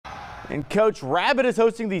And Coach Rabbit is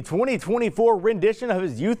hosting the 2024 rendition of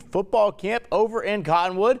his youth football camp over in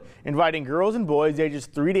Cottonwood, inviting girls and boys ages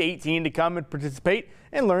 3 to 18 to come and participate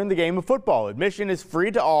and learn the game of football. Admission is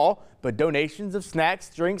free to all, but donations of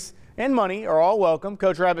snacks, drinks, and money are all welcome.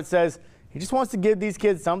 Coach Rabbit says he just wants to give these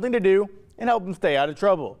kids something to do and help them stay out of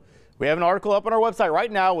trouble. We have an article up on our website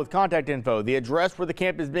right now with contact info, the address where the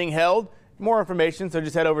camp is being held, more information, so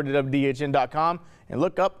just head over to WDHN.com and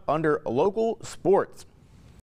look up under local sports.